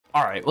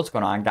Alright, what's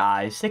going on,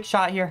 guys? Six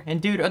Shot here,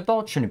 and dude,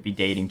 adults shouldn't be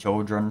dating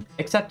children.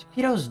 Except,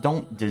 pedos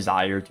don't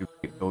desire to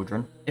rape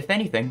children. If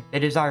anything, they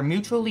desire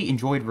mutually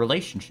enjoyed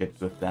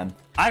relationships with them.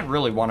 I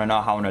really want to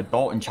know how an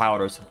adult and child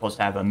are supposed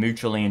to have a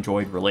mutually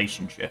enjoyed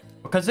relationship.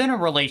 Because in a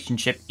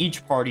relationship,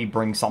 each party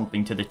brings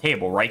something to the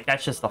table, right?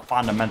 That's just the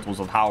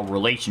fundamentals of how a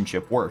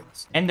relationship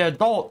works. And the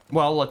adult,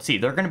 well, let's see,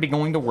 they're going to be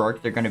going to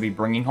work, they're going to be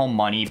bringing home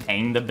money,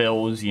 paying the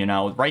bills, you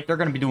know, right? They're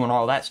going to be doing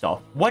all that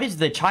stuff. What is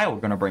the child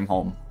going to bring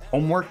home?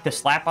 Homework to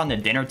slap on the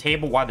dinner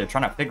table while they're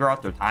trying to figure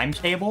out their times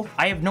table?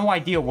 I have no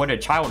idea what a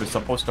child is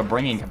supposed to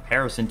bring in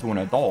comparison to an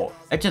adult.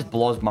 It just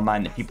blows my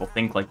mind that people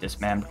think like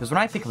this, man. Because when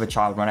I think of a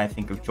child, when I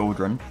think of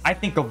children, I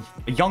think of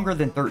younger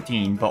than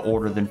 13, but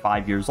older than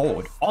 5 years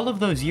old. All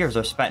of those years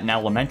are spent in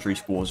elementary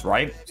schools,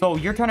 right? So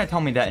you're trying to tell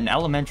me that an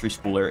elementary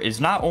schooler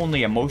is not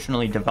only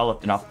emotionally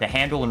developed enough to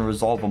handle and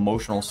resolve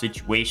emotional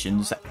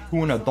situations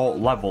to an adult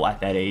level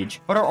at that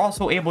age, but are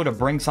also able to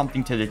bring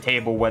something to the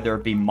table, whether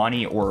it be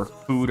money or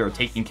food or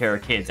taking care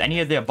of kids, any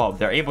of the above.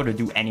 They're able to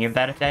do any of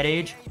that at that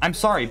age. I'm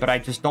sorry, but I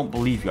just don't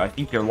believe you. I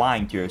think you're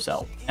lying to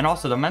yourself. And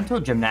also, the mental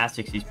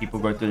gymnastics these people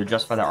go through to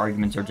justify their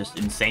arguments are just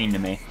insane to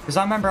me. Because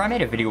I remember I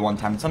made a video one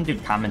time and some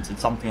dude commented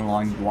something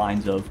along the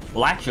lines of,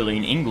 well, actually,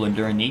 in England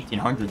during the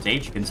 1800s,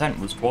 age of consent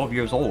was 12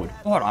 years old.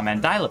 Hold on, man,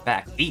 dial it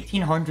back.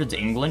 1800s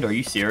England? Are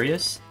you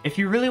serious? If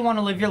you really want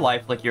to live your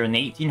life like you're in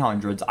the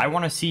 1800s, I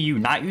want to see you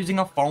not using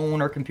a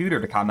phone or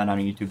computer to comment on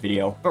a YouTube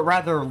video, but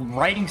rather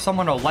writing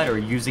someone a letter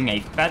using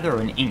a feather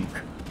and ink.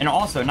 And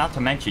also, not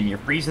to mention, your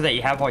freezer that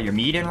you have all your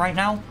meat in right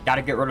now,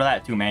 gotta get rid of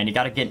that too, man. You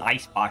gotta get an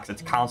ice box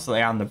that's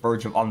constantly on the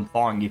verge of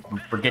unthawing if you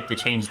forget to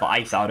change the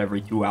ice out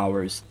every 2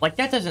 hours. Like,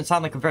 that doesn't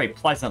sound like a very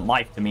pleasant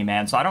life to me,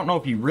 man. So I don't know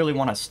if you really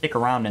want to stick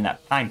around in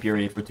that time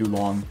period for too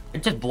long.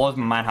 It just blows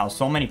my mind how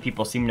so many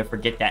people seem to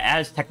forget that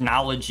as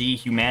technology,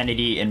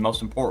 humanity, and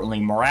most importantly,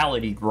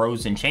 morality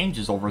grows and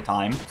changes over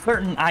time,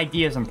 certain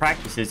ideas and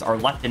practices are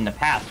left in the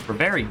past for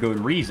very good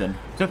reason.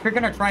 So if you're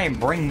gonna try and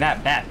bring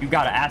that back, you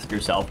gotta ask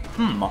yourself,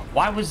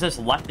 why was this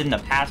left in the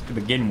past to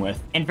begin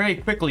with? And very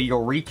quickly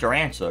you'll reach your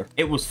answer.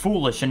 It was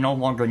foolish and no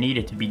longer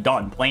needed to be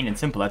done. Plain and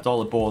simple, that's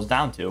all it boils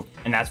down to.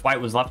 And that's why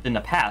it was left in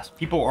the past.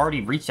 People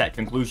already reached that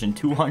conclusion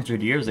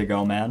 200 years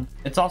ago, man.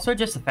 It's also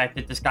just the fact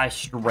that this guy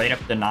straight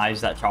up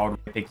denies that child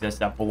rape exists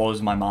that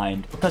blows my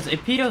mind. Because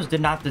if pedos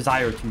did not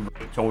desire to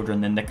rape children,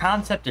 then the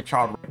concept of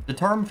child rape, the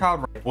term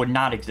child rape, would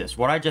not exist.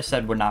 What I just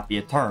said would not be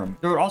a term.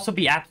 There would also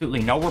be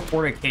absolutely no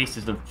reported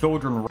cases of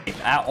children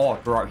rape at all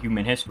throughout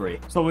human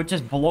history. So it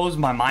just blows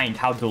my mind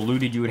how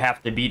deluded you would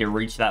have to be to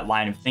reach that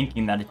line of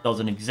thinking that it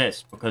doesn't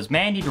exist. Because,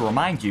 man, I need to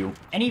remind you,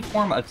 any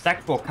form of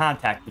sexual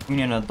contact between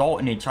an adult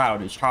and a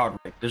child is child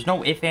rape. There's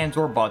no ifs, ands,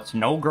 or buts,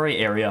 no gray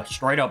area,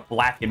 straight up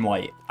black and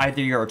white.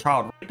 Either you're a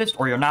child rapist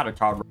or you're not a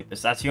child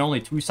rapist. That's the only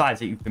two sides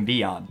that you can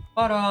be on.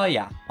 But,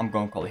 yeah, I'm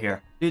going to call it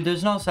here. Dude,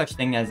 there's no such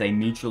thing as a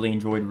mutually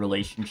enjoyed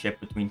relationship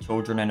between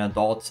children and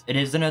adults. It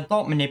is an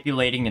adult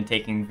manipulating and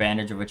taking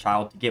advantage of a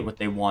child to get what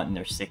they want in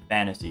their sick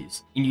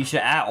fantasies. And you should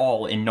at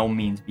all in no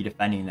means be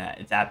defending that.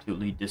 It's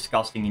absolutely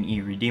disgusting and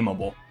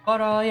irredeemable. But,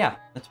 yeah,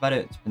 that's about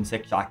it. It's been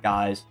Six Shot,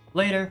 guys.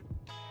 Later.